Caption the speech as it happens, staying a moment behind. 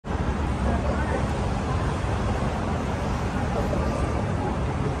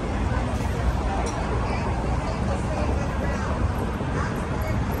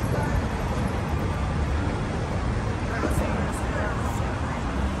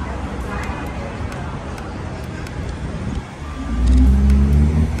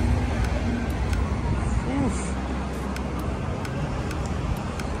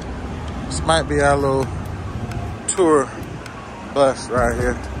might be our little tour bus right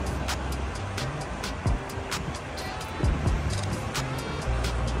here.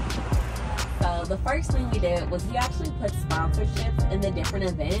 So the first thing we did was we actually put sponsorships in the different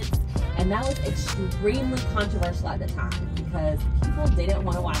events, and that was extremely controversial at the time because people didn't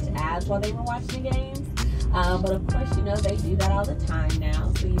want to watch ads while they were watching the games. But of course, you know, they do that all the time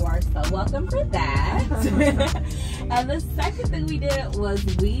now, so you are so welcome for that. And the second thing we did was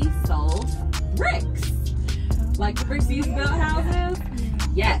we sold bricks. Like the bricks you build houses?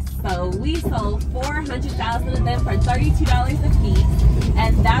 Yes, so we sold 400,000 of them for $32 a piece,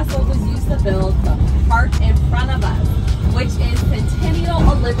 and that's what was used to build the park in front of us, which is Centennial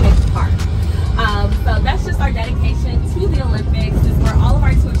Olympic Park. So that's just our dedication to the Olympics. It's where all of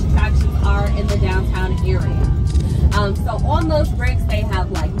our tourist attractions are in the downtown area. So on those bricks, they have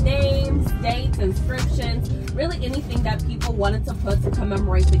like names, dates, inscriptions, really anything that people wanted to put to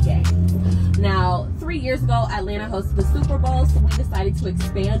commemorate the game. Now, 3 years ago, Atlanta hosted the Super Bowl, so we decided to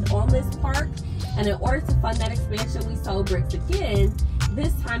expand on this park. And in order to fund that expansion, we sold bricks again.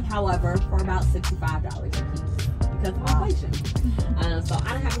 This time, however, for about $65 a piece. Because of inflation. So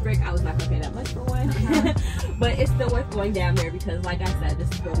I don't have a brick. I was not going to pay that much for one. But it's still worth going down there because, like I said, this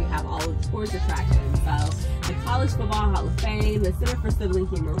is where we have all of the tourist attractions. So the College Football Hall of Fame, the Center for Civil and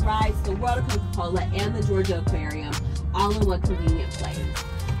Human Rights, the World of Coca-Cola, and the Georgia Aquarium, all in one convenient place.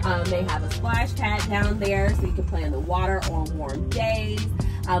 They have a splash pad down there so you can play in the water on warm days.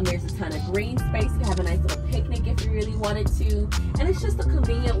 There's a ton of green space. You can have a nice little picnic if you really wanted to. And it's just a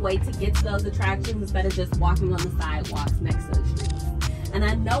convenient way to get to those attractions instead of just walking on the sidewalks next to the streets. And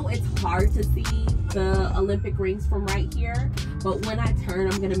I know it's hard to see the Olympic rings from right here, but when I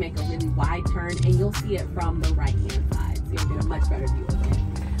turn, I'm going to make a really wide turn and you'll see it from the right-hand side. So you'll get a much better view of it.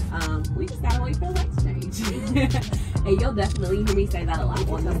 We just got to wait for the lights to change. And you'll definitely hear me say that a lot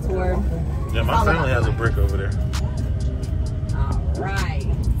on this tour. Yeah, my family has a brick over there. All right.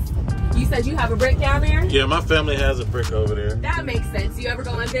 You said you have a brick down there? Yeah, my family has a brick over there. That makes sense. You ever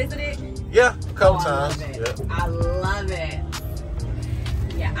go and visit it? Yeah, a couple times. I love it.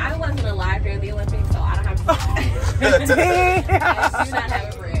 Yeah, I wasn't alive during the Olympics, so I don't have a brick. I do not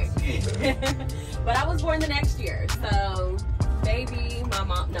have a brick. But I was born the next year, so maybe my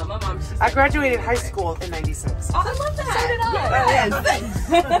mom, I graduated high school in '96. Oh, I love that. So did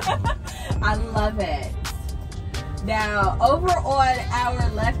I. Yes. I love it. Now, over on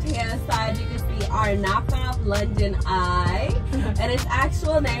our left-hand side, you can see our knockoff London Eye, and its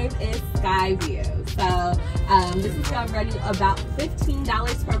actual name is Skyview. So, this is running about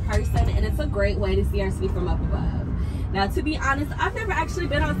 $15 per person, and it's a great way to see our city from up above. Now, to be honest, I've never actually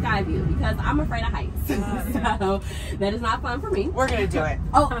been on Skyview because I'm afraid of heights. So, that is not fun for me. We're going to do it.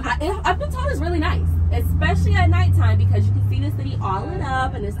 Oh, I've been told it's really nice, especially at nighttime because you can see the city all lit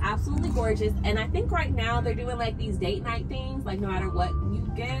up and it's absolutely gorgeous. And I think right now they're doing like these date night things, like no matter what you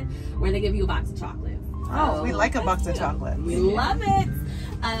get, where they give you a box of chocolates. Oh, we like a box of chocolate. We love it.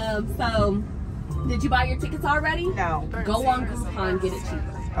 So, did you buy your tickets already? No. Go on Groupon, get it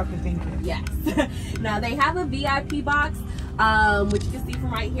cheaper. Okay, thank you. Yes. Now they have a VIP box, which you can see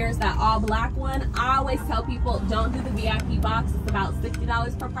from right here is that all black one. I always tell people don't do the VIP box. It's about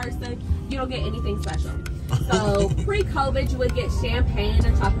 $60 per person. You don't get anything special. So pre-COVID you would get champagne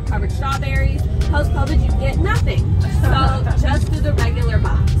and chocolate covered strawberries. Post-COVID you get nothing. So just do the regular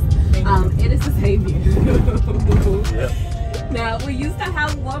box. It is the same view. Yep. Now we used to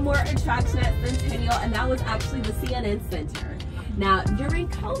have one more attraction at Centennial, and that was actually the CNN Center. Now, during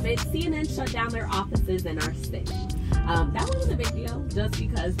COVID, CNN shut down their offices in our city. That wasn't a big deal just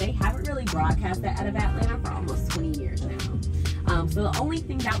because they haven't really broadcast that out of Atlanta for almost 20 years now. So the only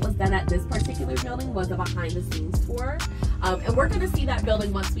thing that was done at this particular building was a behind the scenes tour. And we're going to see that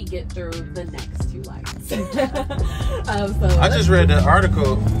building once we get through the next two lights. So I just read the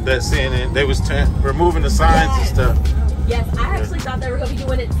article that CNN, they was removing the signs and stuff. Yes, I actually thought they were going to be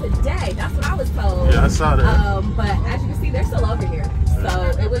doing it today. That's what I was told. Yeah, I saw that. But as you can see, they're still over here.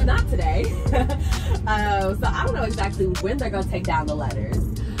 So it was not today. So I don't know exactly when they're going to take down the letters.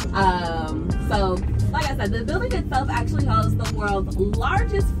 So, like I said, the building itself actually holds the world's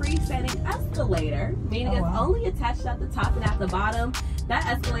largest freestanding escalator, meaning it's only attached at the top and at the bottom. That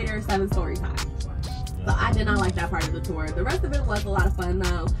escalator is 7 stories high. So I did not like that part of the tour. The rest of it was a lot of fun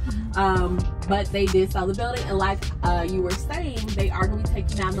though. But they did sell the building, and like you were saying, they are going to be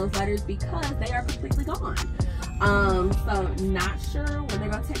taking down those letters because they are completely gone. So not sure when they're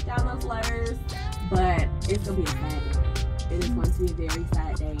going to take down those letters, but it's going to be a sad day. It is going to be a very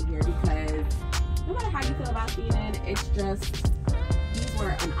sad day here because no matter how you feel about CNN, it's just, these were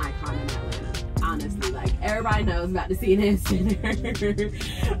an icon in Atlanta. honestly. Like, everybody knows about the CNN Center.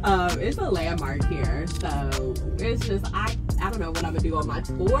 It's a landmark here. So it's just, I don't know what I'm gonna do on my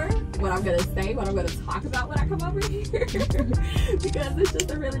tour, what I'm gonna say, what I'm gonna talk about when I come over here. Because it's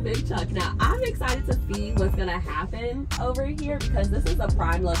just a really big chunk. Now, I'm excited to see what's gonna happen over here because this is a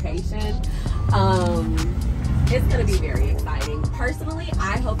prime location. It's gonna be very exciting. Personally,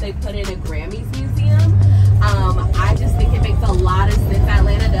 I hope they put in a Grammys museum. I just think it makes a lot of sense.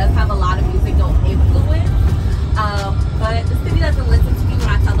 Atlanta does have a lot of musical influence, but the city doesn't listen to me when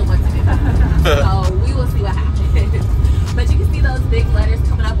I tell them what to do. So we will see what happens. But you can see those big letters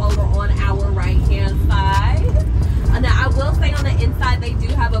coming up over on our right-hand side. Now, I will say on the inside, they do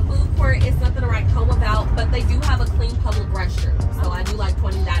have a food court. It's nothing to write home about, but they do have a clean public restroom. So I do like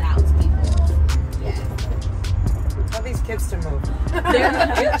pointing that out to people. Yes. Tell these kids to move. There's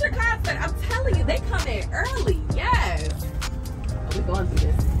a future concert. I'm telling you, they come in early. Yes. Oh, we're going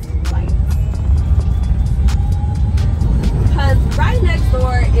through this light. Because right next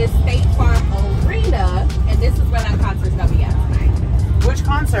door is State Farm Arena, and this is where that concert's going to be at tonight. Which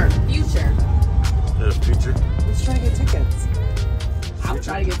concert? Future. The future. Let's try to get tickets. I'm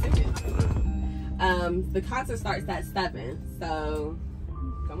trying to get tickets. The concert starts at 7, so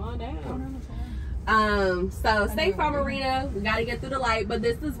come on down. So State Farm Arena, we got to get through the light, but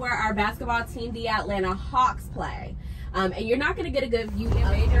this is where our basketball team, the Atlanta Hawks, play. And you're not going to get a good view of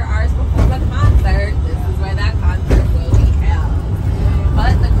major artists perform at a concert. This is where that concert will be held.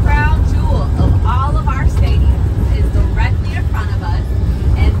 But the crown jewel of all of our stadiums is directly in front of us,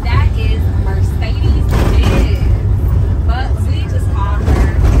 and that is Mercedes-Benz. But we just call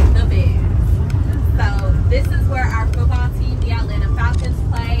her the Benz. So this is where our football team, the Atlanta Falcons,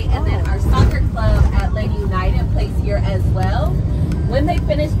 play, and then our soccer club, Atlanta United, plays here as well. When they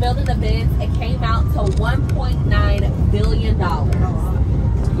finished building the Benz, it came out to $1.9 billion.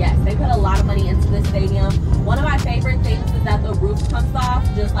 Yes, they put a lot of money into this stadium. One of my favorite things is that the roof comes off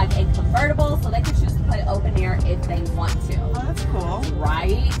just like a convertible, so they can choose to play open air if they want to. Oh, that's cool.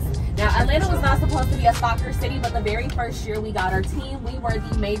 Right? Now, Atlanta was not supposed to be a soccer city, but the very first year we got our team, we were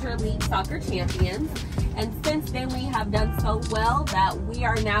the Major League Soccer champions. And since then, we have done so well that we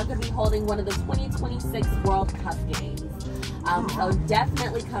are now going to be holding one of the 2026 World Cup games. So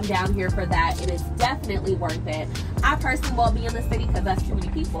definitely come down here for that. It is definitely worth it. I personally won't be in the city because that's too many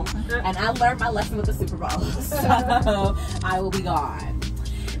people. And I learned my lesson with the Super Bowl. So I will be gone.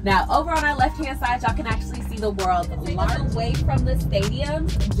 Now, over on our left-hand side, y'all can actually see the world large away from the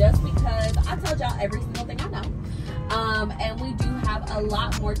stadiums just because I told y'all every single thing I know. And we do have a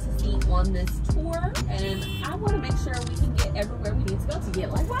lot more to see on this tour, and I want to make sure we can get everywhere we need to go to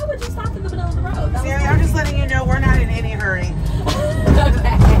get. Like, why would you stop in the middle of the road? See, I'm just letting you know we're not in any hurry.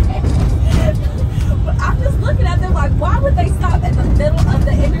 Okay. But I'm just looking at them like, why would they stop in the middle of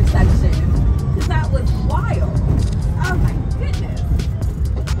the intersection? Because that was wild. Oh my goodness.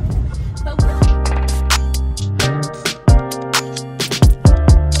 So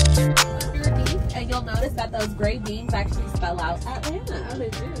and you'll notice that those gray beams actually spell out Atlanta. Oh, they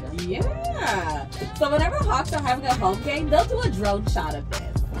do. Yeah. So whenever Hawks are having a home game, they'll do a drone shot of this.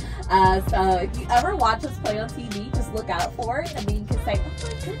 So if you ever watch us play on TV, just look out for it. I mean, you can say, oh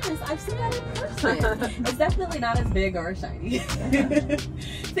my goodness, I've seen that in person. It's definitely not as big or shiny.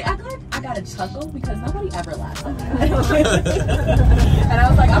 See, I got a chuckle because nobody ever laughs at that. And I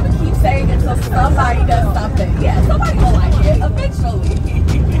was like, I'm going to keep saying it until somebody does something. Yeah, somebody will like it eventually.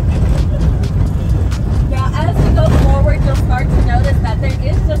 Now, as we go forward, you'll start to notice that there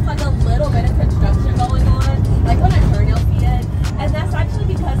is just like a little bit of construction going on. Like when I turn, you'll see it. And that's actually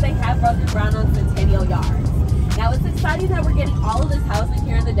because they have broken ground on Centennial Yards. Now, it's exciting that we're getting all of this housing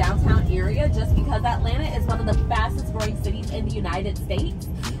here in the downtown area just because Atlanta is one of the fastest growing cities in the United States.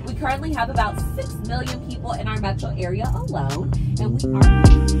 We currently have about 6 million people in our metro area alone. And we are...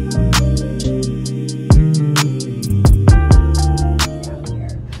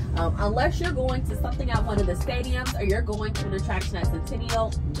 unless you're going to something at one of the stadiums or you're going to an attraction at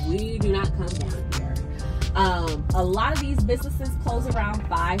Centennial, we do not come down here. A lot of these businesses close around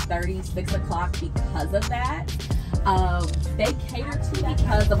 5:30, 6 o'clock because of that. They cater to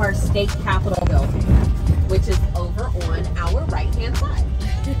because of our state capitol building, which is over on our right-hand side.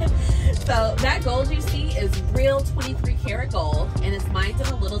 So that gold you see is real 23 karat gold, and it's mined in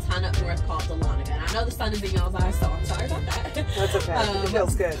a little town up north called Dahlonega. And I know the sun is in y'all's eyes, so I'm sorry about that. That's okay. It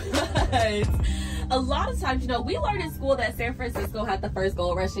feels good. A lot of times, you know, we learned in school that San Francisco had the first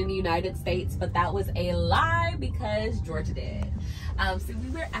gold rush in the United States, but that was a lie because Georgia did. So we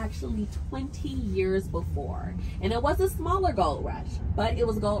were actually 20 years before, and it was a smaller gold rush, but it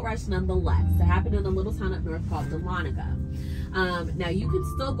was a gold rush nonetheless. It happened in a little town up north called Dahlonega. Now you can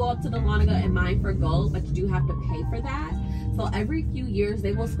still go up to the Lanaga and mine for gold, but you do have to pay for that. So every few years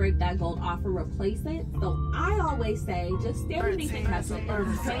they will scrape that gold off and replace it. So I always say just stay underneath the casket.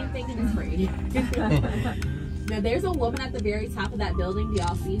 It's the same thing and it's free. Now there's a woman at the very top of that building. Do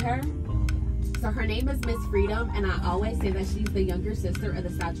y'all see her? So her name is Miss Freedom, and I always say that she's the younger sister of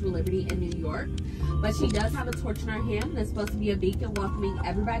the Statue of Liberty in New York. But she does have a torch in her hand, and it's supposed to be a beacon welcoming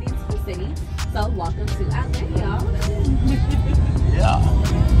everybody into the city. So welcome to Atlanta, y'all. Yeah.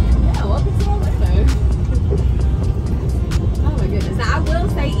 Yeah, welcome to Atlanta. Oh my goodness. Now I will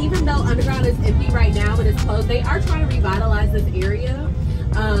say, even though Underground is empty right now and it's closed, they are trying to revitalize this area.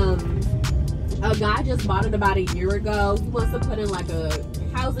 A guy just bought it about a year ago. He wants to put in like a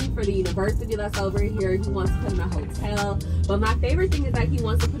housing for the university that's over here. He wants to put in a hotel. But my favorite thing is that he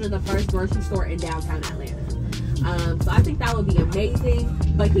wants to put in the first grocery store in downtown Atlanta. So I think that would be amazing.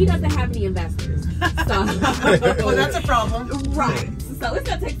 But he doesn't have any investors. So Well, that's a problem. right. So it's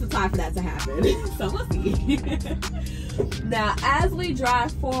going to take some time for that to happen. So we'll see. Now, as we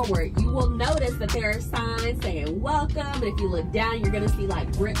drive forward, you will notice that there are signs saying welcome. And if you look down, you're going to see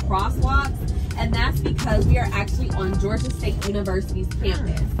like brick crosswalks. And that's because we are actually on Georgia State University's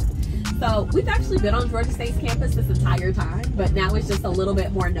campus. So we've actually been on Georgia State's campus this entire time, but now it's just a little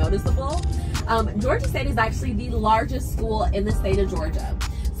bit more noticeable. Georgia State is actually the largest school in the state of Georgia.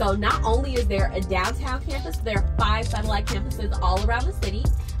 So not only is there a downtown campus, there are 5 satellite campuses all around the city.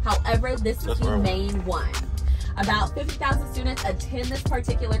 However, this is the main one. About 50,000 students attend this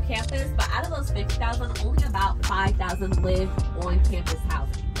particular campus, but out of those 50,000, only about 5,000 live on campus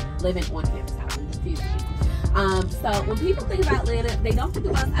housing. Excuse me. So when people think about Atlanta, they don't think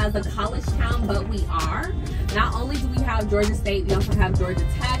of us as a college town, but we are. Not only do we have Georgia State, we also have Georgia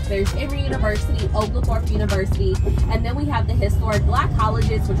Tech. There's Emory University, Oglethorpe University, and then we have the historic Black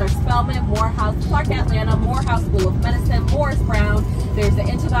colleges, which are Spelman, Morehouse, Clark Atlanta, Morehouse School of Medicine, Morris Brown. There's the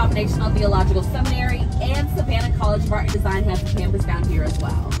Interdenominational Theological Seminary, and Savannah College of Art and Design has a campus down here as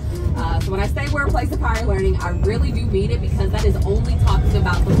well. So when I say we're a place of higher learning, I really do mean it, because that is only talking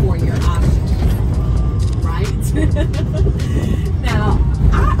about the 4-year option, right? Now,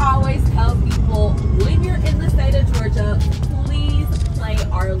 I always tell people, when you're in the state of Georgia, please play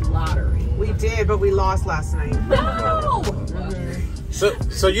our lottery. We did, but we lost last night. No!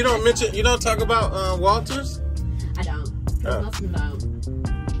 So you don't talk about Walters? I don't. Most of them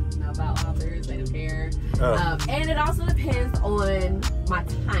don't know about Walters. They don't care. Oh. And it also depends on my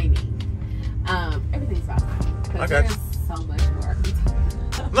timing. Everything's about timing. I got There's you. so much more.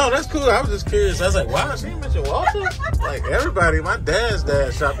 No, that's cool. I was just curious. I was like, wow, she mentioned Walters? Like everybody, my dad's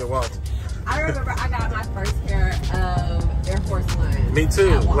dad shopped at Walters. I remember I got my first pair of Air Force Ones. Me too.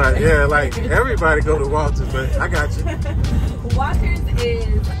 at Walters. Like everybody go to Walters, but I got you. Walters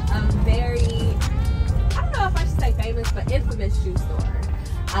is a very, I don't know if I should say famous, but infamous shoe store.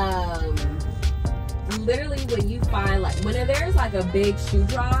 Literally when you find, like, when there's like a big shoe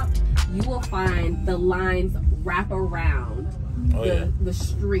drop, you will find the lines wrap around the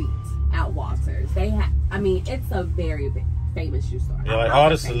street at Walters. It's a very big, famous shoe store. Yeah, like all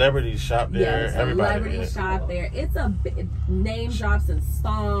the celebrities shop there. Yeah, Everybody celebrities shop there. It's a name drops and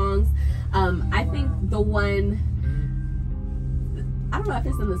songs. I think the one, I don't know if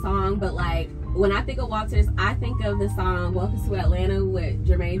it's in the song, but like when I think of Walters, I think of the song "Welcome to Atlanta" with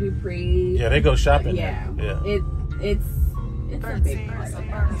Jermaine Dupri. Yeah, they go shopping. Yeah, there. Yeah. It's a big place.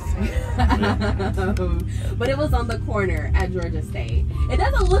 But it was on the corner at Georgia State. It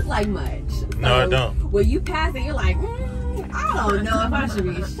doesn't look like much. No, it don't. When you pass it, you're like, I don't know if I should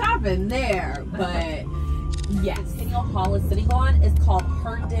be shopping there. But yes, Centennial Hall is sitting on is called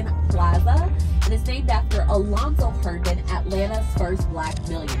Herndon Plaza, and it's named after Alonzo Herndon, Atlanta's first Black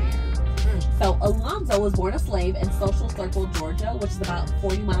millionaire. So Alonzo was born a slave in Social Circle, Georgia, which is about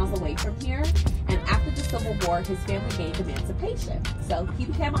 40 miles away from here. And after the Civil War, his family gained emancipation. So he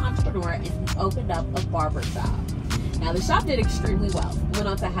became an entrepreneur and he opened up a barber shop. Now the shop did extremely well. It went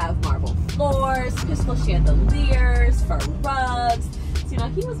on to have marble floors, crystal chandeliers, fur rugs. So,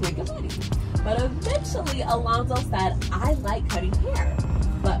 he was making money. But eventually Alonzo said, I like cutting hair,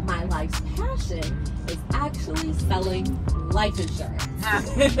 but my life's passion is actually selling life insurance.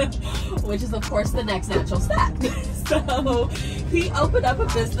 Which is of course the next natural step. So he opened up a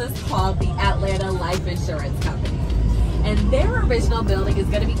business called the Atlanta Life Insurance Company. And their original building is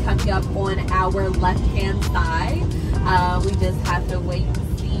going to be coming up on our left-hand side. We just have to wait to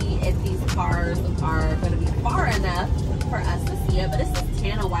see if these cars are going to be far enough for us to see it. But it's this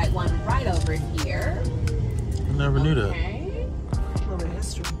tan and white one right over here. I never knew that. Okay. A little bit of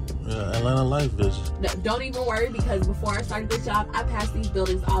history. Yeah, Atlanta Life Vision. No, don't even worry, because before I started this job, I passed these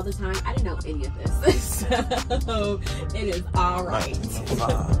buildings all the time. I didn't know any of this. So it is all right.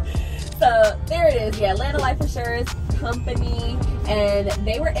 So there it is. Yeah, Atlanta Life Insurance Company. And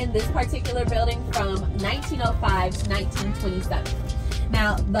they were in this particular building from 1905 to 1927.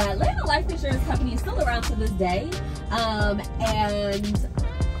 Now, the Atlanta Life Insurance Company is still around to this day. And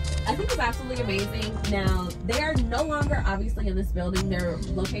I think it's absolutely amazing. Now, they are no longer obviously in this building. Their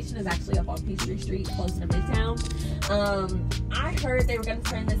location is actually up on Peachtree Street, close to Midtown. I heard they were going to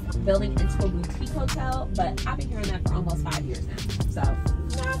turn this building into a boutique hotel, but I've been hearing that for almost 5 years now. So,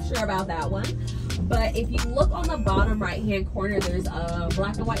 not sure about that one. But if you look on the bottom right-hand corner, there's a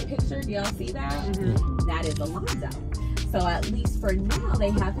black and white picture. Do y'all see that? Mm-hmm. That is Alonzo. So at least for now,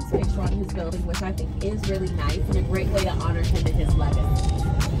 they have his picture on his building, which I think is really nice and a great way to honor him and his legacy.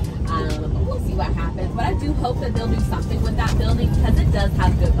 We'll see what happens, but I do hope that they'll do something with that building because it does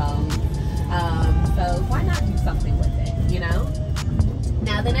have good bones. So why not do something with it, you know?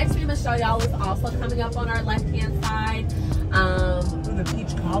 Now the next thing I'm gonna show y'all is also coming up on our left-hand side. The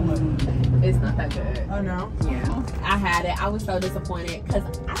peach cobbler. It's not that good. Oh no? Yeah, I had it. I was so disappointed because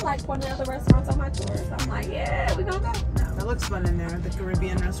I like one of the other restaurants on my tour. So I'm like, yeah, we're gonna go. No. That looks fun in there, the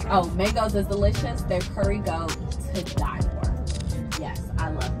Caribbean restaurant. Oh, Mango's is delicious. Their curry goat to die for. Yes, I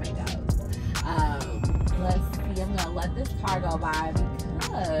love Mango's. Let's see, I'm gonna let this car go by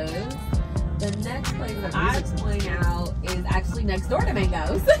because the next place that I point out is actually next door to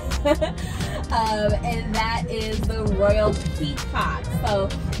Mango's. And that is the Royal Peacock. So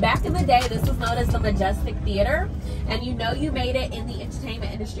back in the day, this was known as the Majestic Theater. And you know you made it in the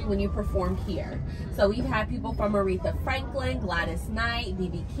entertainment industry when you performed here. So we've had people from Aretha Franklin, Gladys Knight,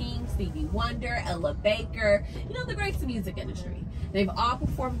 B.B. King, Stevie Wonder, Ella Baker, you know, the greats of the music industry. They've all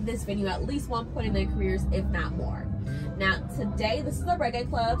performed in this venue at least one point in their careers, if not more. Now today, this is a reggae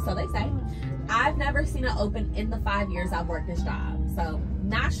club, so they say. I've never seen it open in the 5 years I've worked this job. So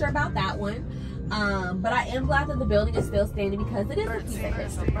not sure about that one. But I am glad that the building is still standing because it is a piece of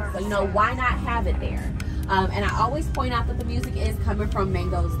history. So, you know, why not have it there? And I always point out that the music is coming from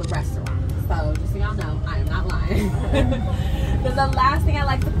Mango's, the restaurant. So, just so y'all know, I am not lying. Then the last thing I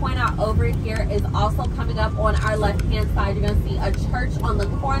like to point out over here is also coming up on our left-hand side. You're going to see a church on the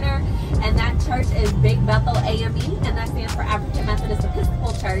corner. And that church is Big Bethel AME. And that stands for African Methodist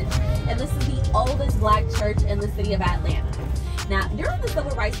Episcopal Church. And this is the oldest black church in the city of Atlanta. Now, during the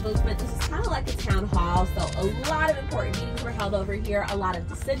Civil Rights Movement, this is kind of like a town hall, so a lot of important meetings were held over here, a lot of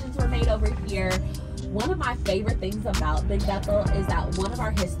decisions were made over here. One of my favorite things about Big Bethel is that one of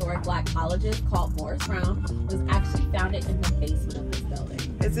our historic black colleges, called Morris Brown, was actually founded in the basement of this building.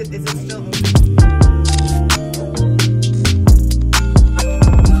 Is it still open?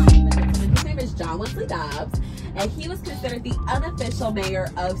 His name is John Wesley Dobbs, and he was considered the unofficial mayor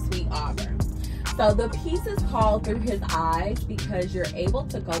of Sweet Auburn. So the piece is called Through His Eyes because you're able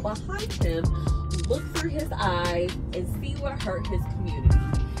to go behind him, look through his eyes, and see what hurt his community.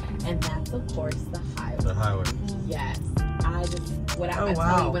 And that's, of course, the highway. The highway. Yes. I tell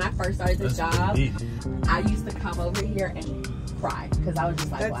you, when I first started this job, I used to come over here and cry because I was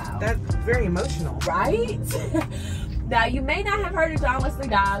just like, wow. That's very emotional. Right? Now, you may not have heard of John Wesley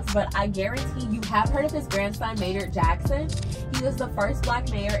Dobbs, but I guarantee you have heard of his grandson, Maynard Jackson. He was the first black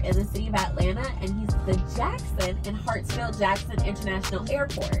mayor in the city of Atlanta, and he's the Jackson in Hartsfield-Jackson International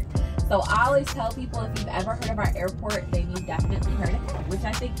Airport. So I always tell people, if you've ever heard of our airport, then you've definitely heard of him, which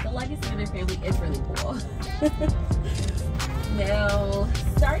I think the legacy in their family is really cool. Now,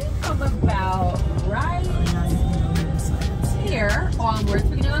 starting from about right here onwards,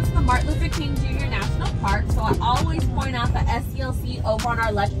 we're going to go to the Martin Luther King Jr. National Park. So I always point out the SCLC over on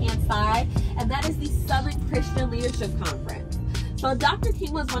our left-hand side, and that is the Southern Christian Leadership Conference. So Dr.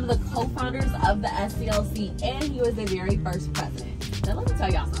 King was one of the co-founders of the SCLC, and he was their very first president. Now let me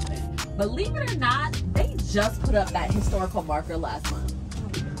tell y'all something. Believe it or not, they just put up that historical marker last month.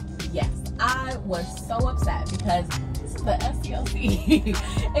 Yes, I was so upset because this is the SCLC.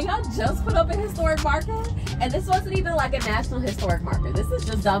 And y'all just put up a historic marker, and this wasn't even like a national historic marker. This is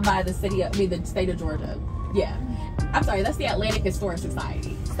just done by the state of Georgia. Yeah. I'm sorry, that's the Atlantic Historic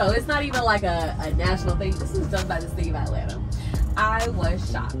Society. So it's not even like a national thing. This is done by the city of Atlanta. I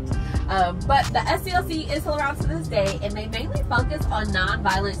was shocked. But the SCLC is still around to this day, and they mainly focus on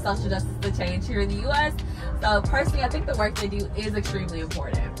nonviolent social justice and change here in the U.S. So personally, I think the work they do is extremely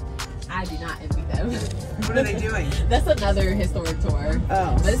important. I do not envy them. What are they doing? That's another historic tour.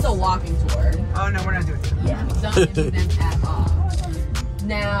 Oh. But it's a walking tour. Oh, no, we're not doing it. Yeah, don't envy them at all.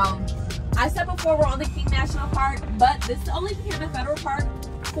 Now, I said before we're on the King National Park, but this only became a federal park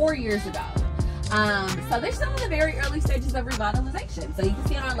 4 years ago. So they're still in the very early stages of revitalization. So you can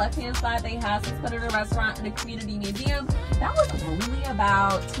see on our left-hand side, they have suspended a restaurant and a community museum. That was only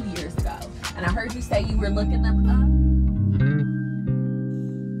about 2 years ago. And I heard you say you were looking them up.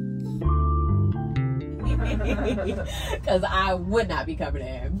 Because I would not be coming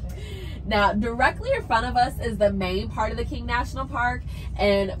in. Now, directly in front of us is the main part of the King National Park,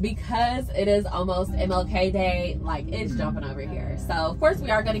 and because it is almost MLK Day, like, it's jumping over here. So, of course,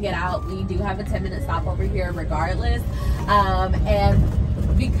 we are going to get out. We do have a 10-minute stop over here regardless,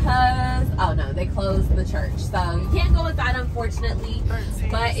 and because, oh no, they closed the church, so you can't go inside, unfortunately,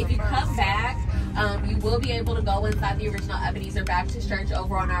 but if you come back, you will be able to go inside the original Ebenezer Baptist Church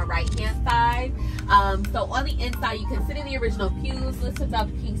over on our right-hand side. So on the inside, you can sit in the original pews, listen to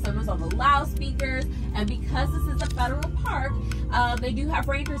King Summers on the loudspeakers, and because this is a federal park, they do have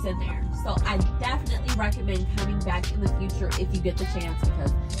rangers in there. So I definitely recommend coming back in the future if you get the chance,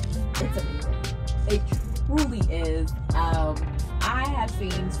 because it's amazing. It truly is. I have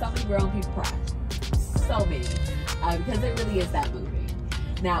seen so many grown people cry. So many. Because it really is that movie.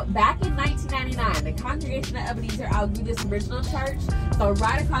 Now, back in 1999, the Congregation of Ebenezer outgrew this original church. So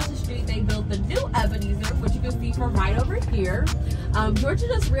right across the street, they built the new Ebenezer, which you can see from right over here. Georgia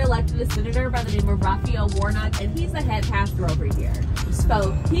just re-elected a senator by the name of Raphael Warnock, and he's the head pastor over here.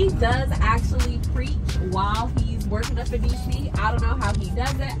 So he does actually preach while he's working up in DC. I don't know how he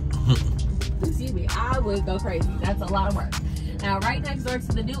does it. Excuse me, I would go crazy. That's a lot of work. Now, right next door to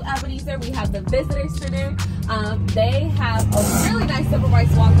the new Ebenezer, we have the Visitor Center. They have a really nice Civil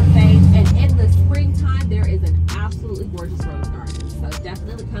Rights Walk of Fame, and in the springtime, there is an absolutely gorgeous rose garden. So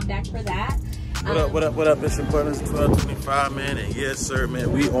definitely come back for that. What up, it's your partners, 1225, man, and yes, sir,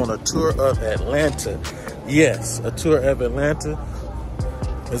 man, we on a tour of Atlanta. Yes, a tour of Atlanta.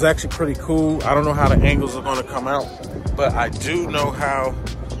 It's actually pretty cool. I don't know how the angles are gonna come out, but I do know how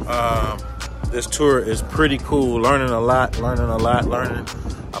this tour is pretty cool. Learning a lot, learning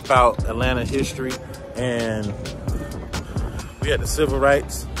about Atlanta history. And we at the Civil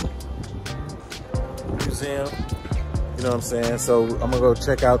Rights Museum, you know what I'm saying? So I'm gonna go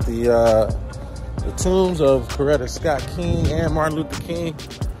check out the tombs of Coretta Scott King and Martin Luther King.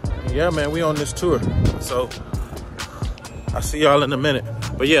 Yeah, man, we on this tour. So I'll see y'all in a minute.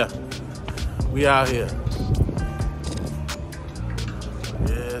 But yeah, we out here.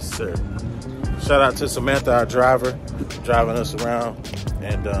 Yes, sir. Shout out to Samantha, our driver, driving us around.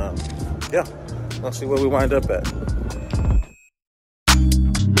 And yeah, let's see where we wind up at.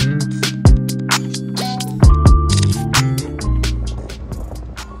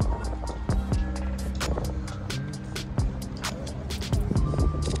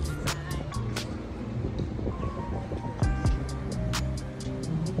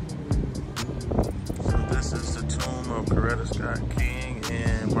 So this is the tomb of Coretta Scott King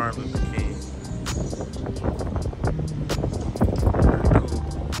and Martin Luther King.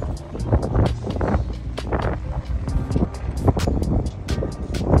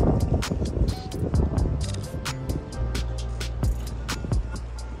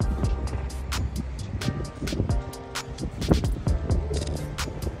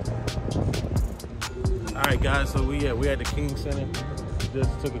 Alright guys, so we at the King Center.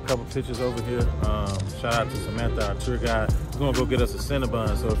 Just took a couple pictures over here. Shout out to Samantha, our tour guide. We're gonna go get us a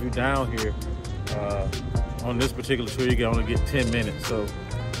Cinnabon. So if you're down here on this particular tour, you can only get 10 minutes. So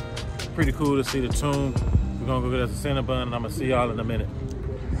pretty cool to see the tomb. We're gonna go get us a Cinnabon, and I'm gonna see y'all in a minute.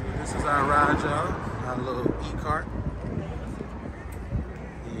 So this is our ride, y'all. Our little e-cart.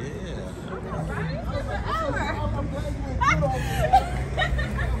 Yeah.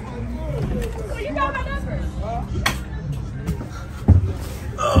 Well, you got my number.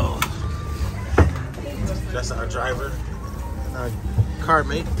 Oh. That's our driver and our car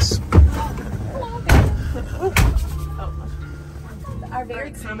mates. Are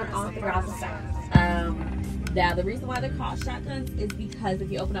very common all throughout the South. Now, the reason why they're called shotguns is because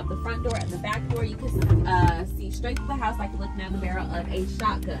if you open up the front door and the back door, you can see straight through the house like you're looking down the barrel of a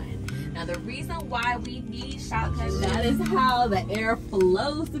shotgun. Now, the reason why we need shotguns, that is how the air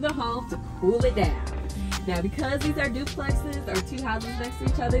flows through the home to cool it down. Now, because these are duplexes or two houses next to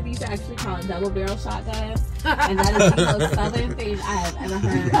each other, these are actually called double barrel shotguns. And that is the most southern thing I have ever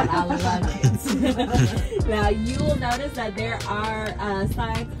heard, and I love it. Now, you will notice that there are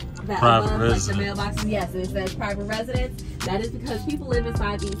signs that above, like the mailboxes, yes, it says private residence. That is because people live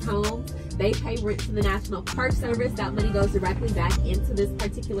inside these homes. They pay rent to the National Park Service. That money goes directly back into this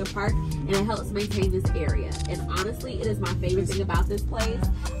particular park, and it helps maintain this area. And honestly, it is my favorite thing about this place.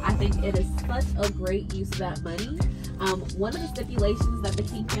 I think it is such a great use of that money. One of the stipulations that the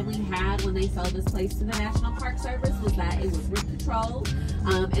King family had when they sold this place to the National Park Service was that it was rent controlled,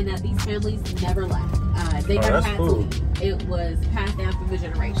 and that these families never left. They never had to leave. It was passed down through the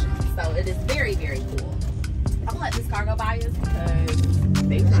generations. So it is very, very cool. I'm gonna let this car go by us because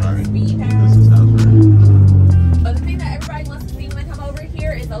they trying to speed down. But the thing that everybody wants to see when they come over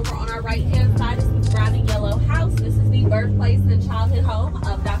here is over on our right hand side is this brown and yellow house. This is the birthplace and childhood home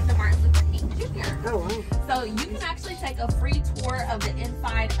of Dr. Martin Luther King Jr. Oh, wow. So you can actually take a free tour of the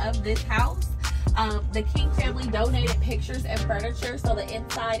inside of this house. The King family donated pictures and furniture, so the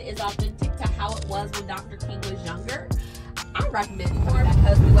inside is authentic to how it was when Dr. King was younger. I recommend it more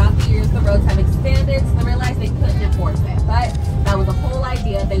because throughout the years the roads have expanded, so they realized they couldn't enforce it. But that was the whole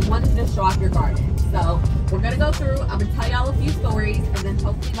idea. They wanted to show off your garden. So we're gonna go through. I'm gonna tell y'all a few stories, and then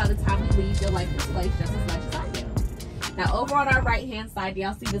hopefully by the time we leave, you'll like this place just as much as I do. Now over on our right hand side, do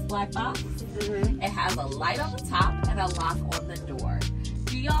y'all see this black box? It has a light on the top and a lock on the door.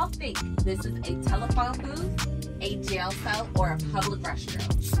 Do y'all think this is a telephone booth, a jail cell, or a public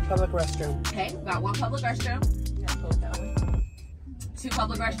restroom? Public restroom. Okay, we got one public restroom. Two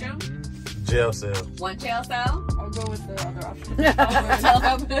public restrooms. Jail cell. One jail cell. I'll go with the other option.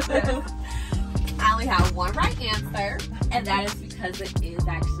 Telephone booth. I only have one right answer, and that is because it is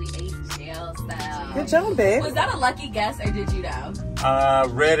actually a jail cell. Good job, babe. Was that a lucky guess, or did you know? I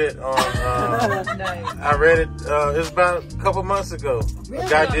read it on. Nice. I read it. It was about a couple months ago. Really? A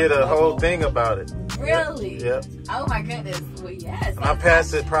guy did a whole thing about it. Really? Yep. Oh my goodness. Well, yes. I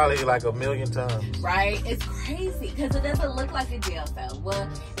passed it probably like 1,000,000 times. Right? It's crazy because it doesn't look like a jail cell. Well,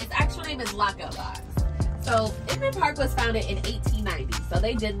 its actual name is Lockup Box. So, Inman Park was founded in 1890, so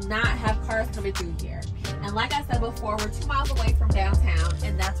they did not have cars coming through here. And like I said before, we're 2 miles away from downtown,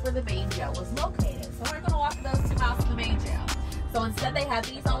 and that's where the main jail was located. So we're going to walk those 2 miles to the main jail. So instead, they had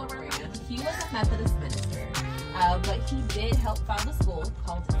these all around. He was a Methodist minister, but he did help found a school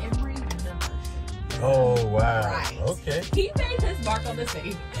called Emory University. Oh, wow. Right. Okay. He made his mark on the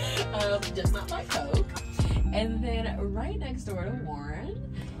scene, just not by Coke. And then right next door to Warren,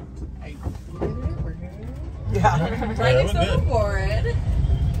 Yeah. right next door to Warren,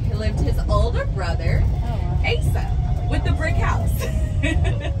 he lived his older brother, Asa, with the brick house.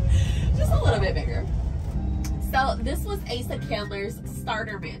 Just a little bit bigger. So this was Asa Candler's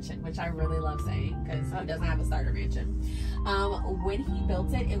starter mansion, which I really love saying because he doesn't have a starter mansion. When he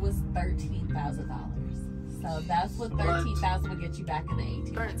built it, it was $13,000. So that's what $13,000 would get you back in the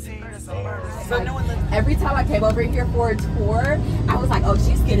 1800s. So no one lives. Every time I came over here for a tour, I was like, oh,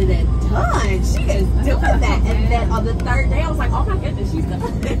 she's getting it done. She is doing that. And then on the third day, I was like, oh my goodness, she's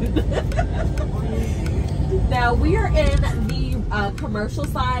done. Now we are in the commercial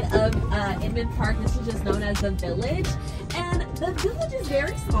side of Inman Park. This is just known as the Village. And the Village is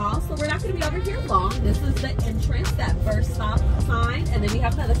very small, so we're not going to be over here long. This is the entrance, that first stop sign. And then we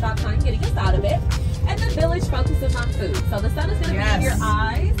have another stop sign getting us out of it. And the Village focuses on food. So the sun is going to be in your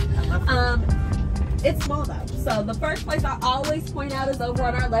eyes. It's small though. So the first place I always point out is over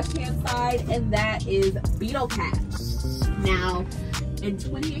on our left-hand side, and that is Beetle Catch. Now, in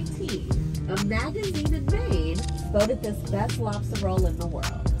 2018, a magazine in Maine voted this best lobster roll in the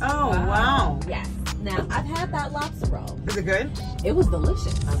world. Oh, wow. Yes. Now, I've had that lobster roll. Is it good? It was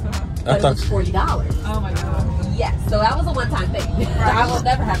delicious. But it was $40. Oh my god. Yes, so that was a one-time thing. I will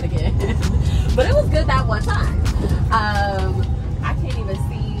never have it again. But it was good that one time. I can't even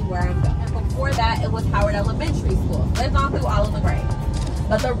see where I'm going. And before that, it was Howard Elementary School. Lived on through all of the grades.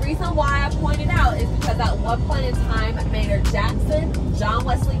 But the reason why I pointed out is because at one point in time, Maynard Jackson, John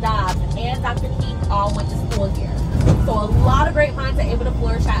Wesley Dobbs, and Dr. King all went to school here. So a lot of great minds are able to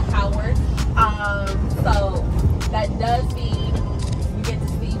flourish at Howard. So that does mean we get to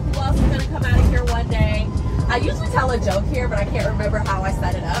see who else is going to come out of here one day. I usually tell a joke here, but I can't remember how I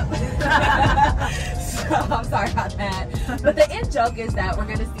set it up. So I'm sorry about that. But the end joke is that we're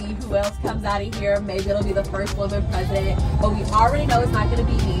going to see who else comes out of here. Maybe it'll be the first woman president. But we already know it's not going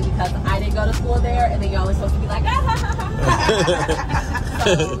to be me because I didn't go to school there. And then y'all are supposed to be like, ah, ha, ha, ha.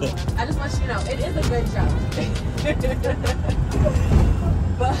 So I just want you to know, it is a good joke.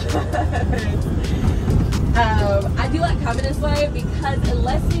 But I do like coming this way because it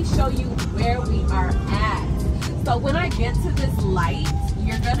lets me show you where we are at. So when I get to this light,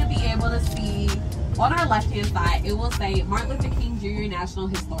 you're going to be able to see on our left hand side, it will say Martin Luther King Jr. National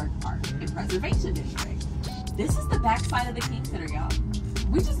Historic Park and Preservation District. This is the back side of the King Center, y'all.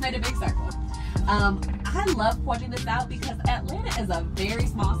 We just made a big circle. I love pointing this out because Atlanta is a very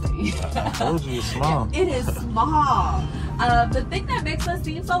small city. I told you it's small. It is small. The thing that makes us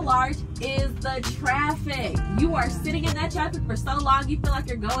seem so large is the traffic. You are sitting in that traffic for so long, you feel like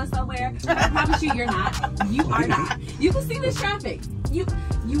you're going somewhere. I promise you, you're not. You are not. You can see this traffic. You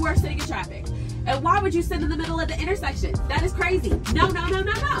are sitting in traffic. And why would you sit in the middle of the intersection? That is crazy. No, no, no,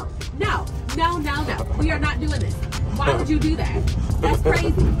 no, no. No, no, no, no. We are not doing this. Why would you do that? That's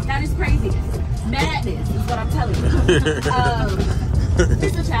crazy. That is craziness. Madness is what I'm telling you.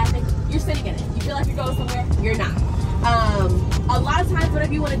 Here's the traffic. You're sitting in it. You feel like you're going somewhere. You're not. A lot of times,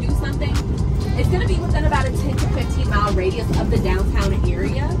 whenever you want to do something, it's going to be within about a 10 to 15 mile radius of the downtown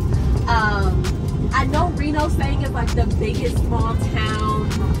area. I know Reno's saying it's like the biggest small town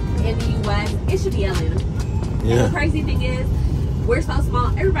in the U.S. It should be Atlanta. Yeah. And the crazy thing is, we're so small,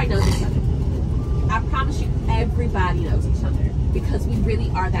 everybody knows each other. I promise you, everybody knows each other because we really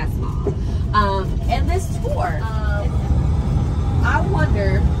are that small. And this tour, I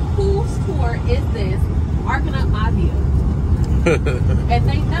wonder whose tour is this arcing up my view? And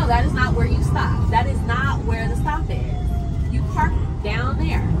they know that is not where you stop. That is not where the stop is. You park down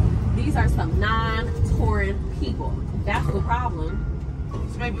there. These are some non-touring people. That's the problem.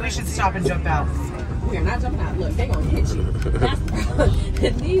 So maybe we should stop and jump out. We are not jumping out. Look, they're going to hit you. That's the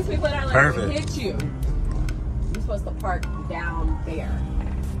problem. These people that are like to hit you. You're supposed to park down there.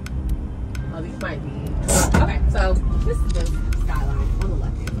 Oh, these might be. Okay, so this is the skyline on the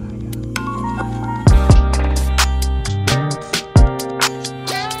left hand side.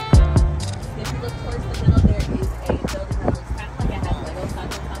 If you look towards the middle, there is a building that looks kind of like it has Lego stuff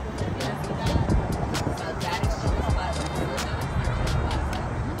on top of it. You see that? So that is just a spot where you look out.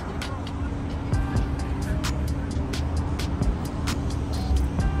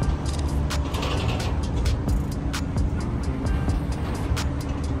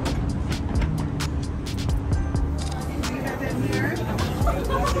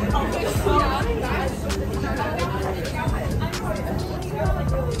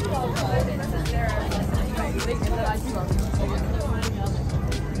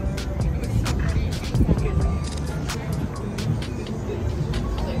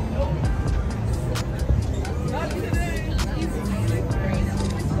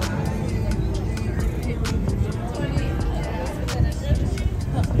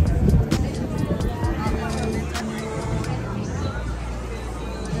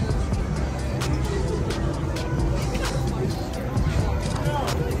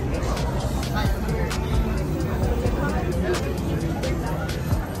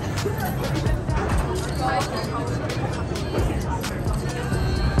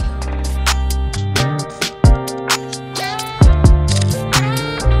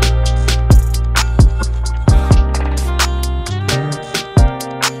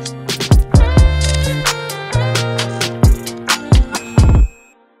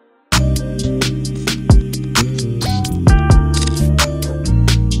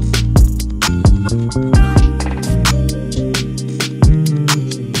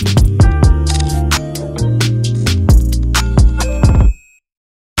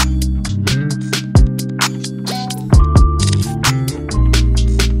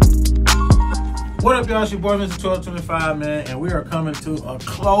 What up, y'all? It's your boy, Mr. 1225, man, and we are coming to a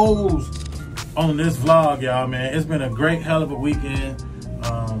close on this vlog, y'all, man. It's been a great hell of a weekend.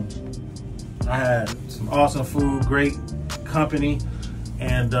 I had some awesome food, great company,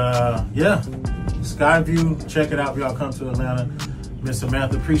 and yeah, Skyview, check it out if y'all come to Atlanta. Miss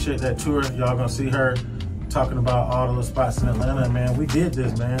Samantha, appreciate that tour. Y'all gonna see her talking about all the spots in Atlanta. Man, we did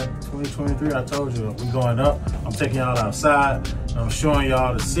this, man. 2023, I told you, we going up. I'm taking y'all outside. I'm showing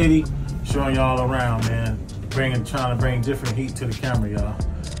y'all the city, showing y'all around, man. Trying to bring different heat to the camera, y'all.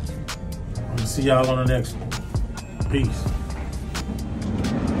 I'm gonna see y'all on the next one. Peace.